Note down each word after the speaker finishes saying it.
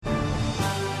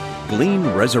Glean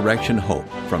Resurrection Hope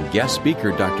from guest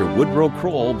speaker Dr. Woodrow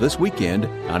Kroll this weekend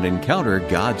on Encounter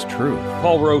God's Truth.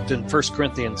 Paul wrote in 1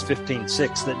 Corinthians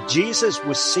 15:6 that Jesus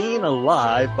was seen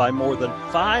alive by more than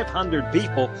 500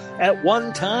 people at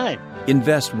one time.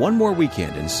 Invest one more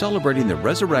weekend in celebrating the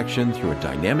resurrection through a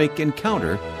dynamic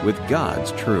encounter with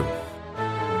God's truth.